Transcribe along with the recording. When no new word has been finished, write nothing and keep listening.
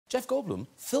Jeff Goldblum,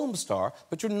 film star,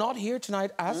 but you're not here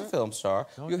tonight as a film star.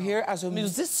 You're here as a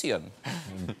musician.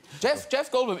 Jeff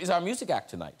Goldblum is our music act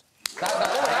tonight. All of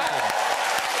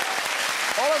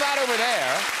that over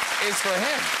there is for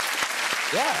him.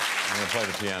 Yeah. I'm going to play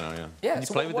the piano, yeah. Can you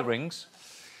play with the rings?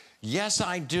 Yes,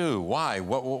 I do. Why?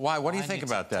 What do you think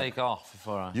about that? Take off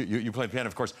before I... You play piano,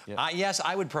 of course. Yeah. Yes,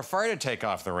 I would prefer to take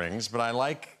off the rings, but I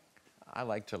like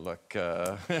to look...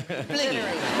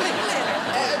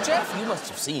 Jeff, you must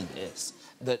have seen this.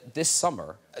 That this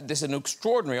summer, this is an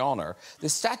extraordinary honour,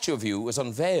 this statue of you was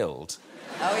unveiled.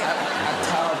 Oh, yeah. At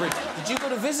Tower Bridge. Did you go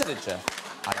to visit it, Jeff?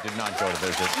 I did not go to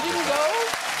visit. You didn't go?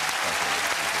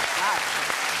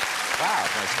 Wow.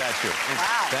 My statue.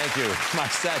 Wow. Thank you. My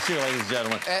statue, ladies and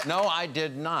gentlemen. No, I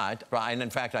did not. And in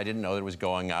fact, I didn't know that it was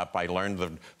going up. I learned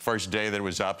the first day that it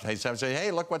was up. They said, hey,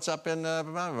 look what's up in... blah,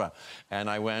 blah, blah. And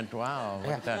I went, wow,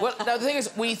 look at that. Well, now, the thing is,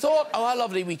 we thought, oh, how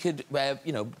lovely we could,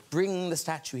 you know, bring the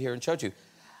statue here and show it to you.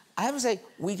 I have to say,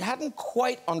 we hadn't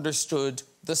quite understood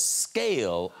the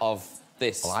scale of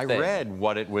this Well, I read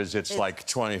what it was. It's like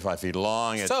 25 feet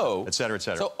long, et cetera, et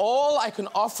cetera. So all I can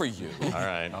offer you... All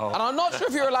right. And I'm not sure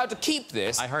if you're allowed to keep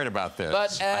this. I heard about this.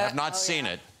 But, I have not seen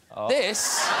it.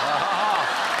 This...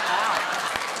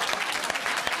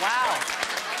 Wow.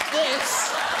 This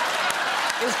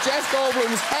is Jeff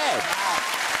Goldblum's head.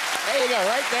 There you go,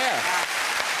 right there.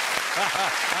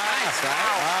 Nice,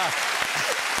 right?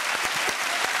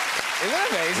 Isn't it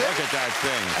amazing? Look at that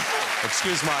thing.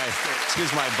 Excuse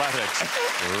my buttocks.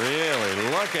 Really,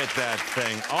 look at that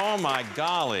thing. Oh, my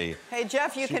golly. Hey,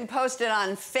 Jeff, you can post it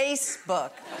on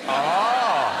Facebook.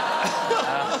 Oh.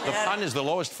 The fun is the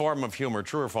lowest form of humor,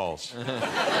 true or false?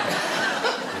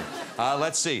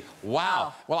 Let's see.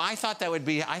 Wow. Well, I thought that would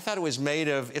be... I thought it was made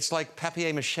of... It's like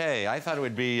papier-mâché. I thought it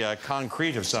would be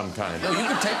concrete of some kind. No, you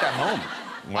can take that home.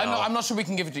 Well, I'm not sure we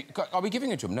can give it to you. Are we giving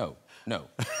it to him? No. No.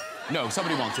 No,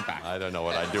 somebody wants it back. I don't know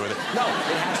what I'd do with it. No,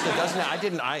 it has to, doesn't it?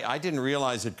 I didn't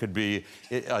realize it could be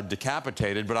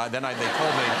decapitated, but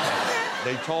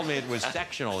they told me it was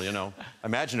sectional, you know.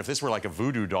 Imagine if this were like a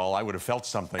voodoo doll, I would have felt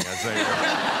something as they were. You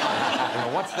know,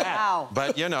 what's that? Wow.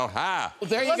 But, you know, Well,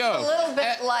 there you Looks go. a little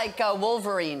bit like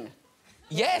Wolverine.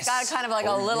 Yes. Got kind of like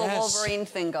a little yes. Wolverine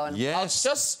thing going. Yes. I'll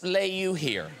just lay you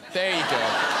here. There you go.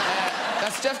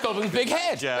 That's Jeff Goldblum's big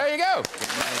head. Jeff. There you go.